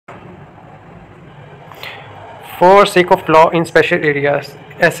For sake of law in special areas,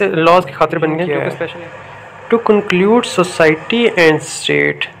 ऐसे laws की खातिर बन गए जो कि special. To conclude society and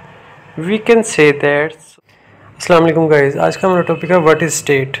state we can say that. अस्सलाम वालेकुम गाइस, आज का हमारा टॉपिक है व्हाट इज़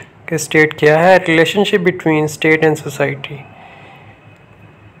स्टेट, कि स्टेट क्या है, relationship between state and society.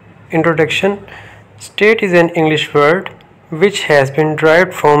 Introduction. State is an English word which has been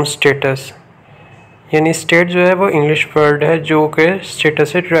derived from status, यानी स्टेट जो है वो इंग्लिश वर्ड है जो कि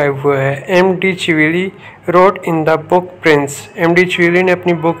स्टेटस से ड्राइव हुआ है। MD. चिविली wrote in the book Prince, MD. चिविली ने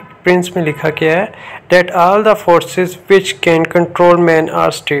अपनी बुक प्रिंस में लिखा क्या है, that all the forces which can control man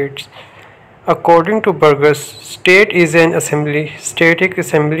are states. According to Burgess, state is an assembly, state एक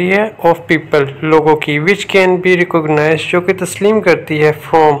असेंबली है ऑफ पीपल, लोगों की, विच कैन बी रिकोगनाइज, जो कि तस्लीम करती है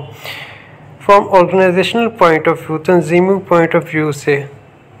from organisational point of view, तंजीमी point of view से।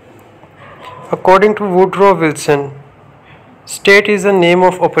 According to Woodrow Wilson, state is a name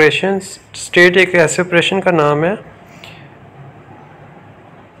of operations. State एक ऐसे ऑपरेशन का नाम है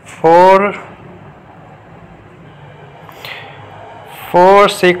for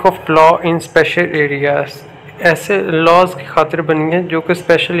sake of law in special areas, ऐसे लॉज की खातिर बनी है जो कि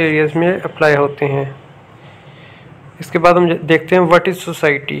स्पेशल एरियाज में अप्लाई होते हैं। इसके बाद हम देखते हैं व्हाट इज़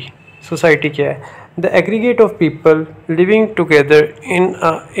सोसाइटी। सोसाइटी क्या है? The aggregate of people living together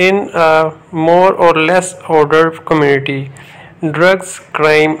in a more or less ordered community. Drugs,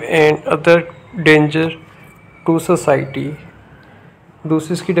 crime and other danger to society.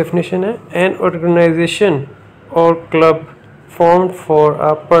 दूसरी इसकी definition है an organization or club formed for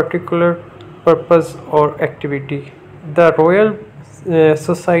a particular purpose or activity. The Royal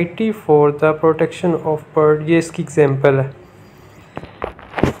Society for the Protection of Birds, ये इसकी example है।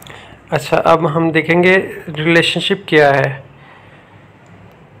 अच्छा, अब हम देखेंगे रिलेशनशिप क्या है,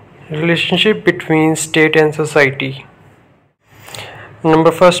 relationship between state and society.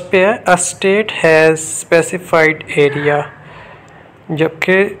 Number first पे है, a state has specified area,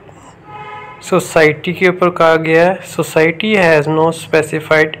 जबकि सोसाइटी के ऊपर कहा गया है society has no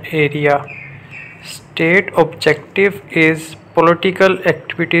specified area. State objective is political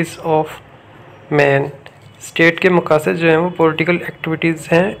activities of man, state के मकासद जो हैं वो पॉलिटिकल एक्टिविटीज़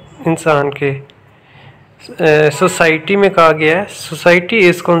हैं इंसान के। सोसाइटी में कहा गया है सोसाइटी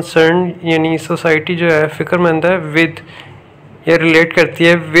इज़ कंसर्न, यानी सोसाइटी जो है फ़िक्रमंद है विद, या रिलेट करती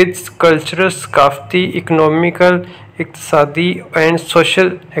है with cultural, सकाफ़ती, economical, इक़्तिसादी and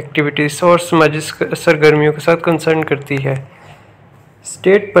social activities, और समाजी सरगर्मियों के साथ कंसर्न करती है।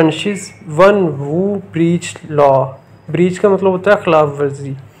 State punishes one who breach law, breach का मतलब होता है खिलाफ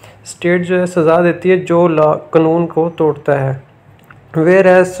वर्जी। स्टेट जो है सज़ा देती है जो लॉ कानून को तोड़ता है।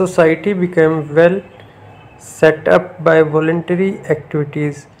 Whereas society became well set up by voluntary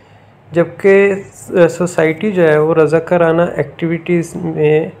activities, जबकि सोसाइटी जो है वो रज़ाकाराना एक्टिविटीज़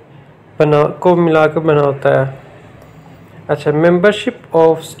में को मिला कर बना होता है। अच्छा, membership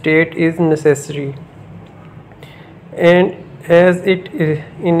of state is necessary and as it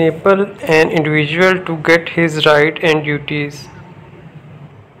enable an individual to get his right and duties.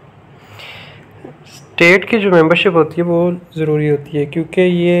 State की जो मेंबरशिप होती है वो ज़रूरी होती है क्योंकि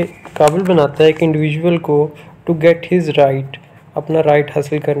ये काबिल बनाता है एक इंडिविजुअल को टू गेट हिज राइट, अपना राइट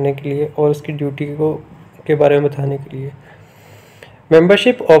हासिल करने के लिए और उसकी ड्यूटी को के बारे में बताने के लिए।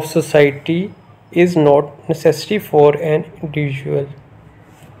 Membership of society is not necessary for an individual.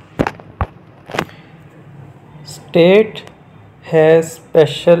 State has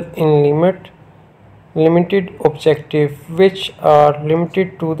special in limited objective which are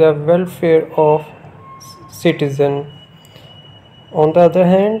limited to the welfare of citizen. On the other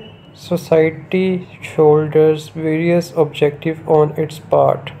hand, society shoulders various objectives on its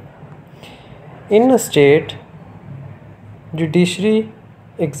part. In a state, judiciary,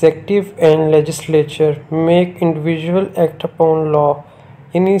 executive and legislature make individual act upon law.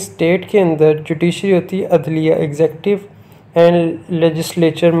 यानी state के अंदर judiciary होती है, अदलिया, executive and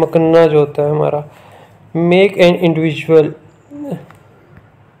legislature, मकन्ना जो होता है हमारा, मेक एन इंडिविजुअल,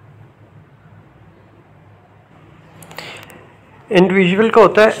 इंडिविजुअल का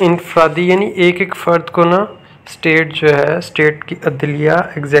होता है इनफरादी, यानी एक एक फ़र्द को ना स्टेट जो है, स्टेट की अदलिया,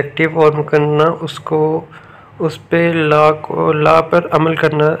 एग्जेक्टिव और मुकन्ना उसको उस पर ला पर अमल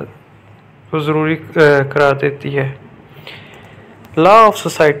करना तो ज़रूरी करार देती है। Law of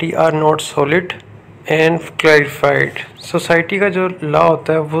society are not solid and clarified, society का जो लॉ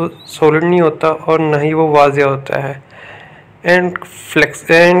होता है वो सॉलिड नहीं होता और ना ही वो वाज़ेह होता है। And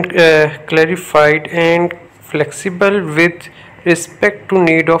clarified and flexible with respect to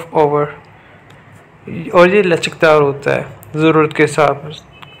need of over, और ये लचकदार होता है ज़रूरत के हिसाब से,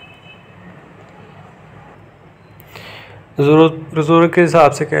 ज़रूरत के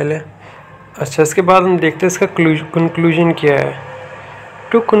हिसाब से कह लें। अच्छा, इसके बाद हम देखते हैं इसका कंक्लूजन क्या है।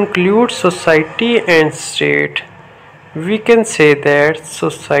 To conclude society and state, we can say that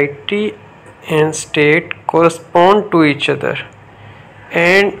society and state correspond to each other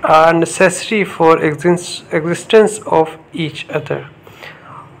and are necessary for existence of each other.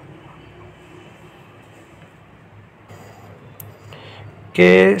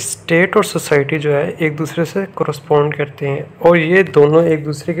 कि स्टेट और सोसाइटी जो है एक दूसरे से correspond करते हैं और ये दोनों एक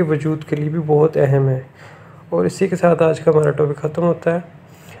दूसरे के वजूद के लिए भी बहुत अहम है। और इसी के साथ आज का हमारा टॉपिक ख़त्म होता है।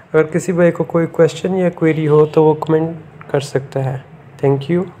 अगर किसी भाई को कोई क्वेश्चन या क्वेरी हो तो वो कमेंट कर सकता है।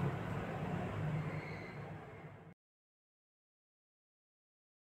 Thank you.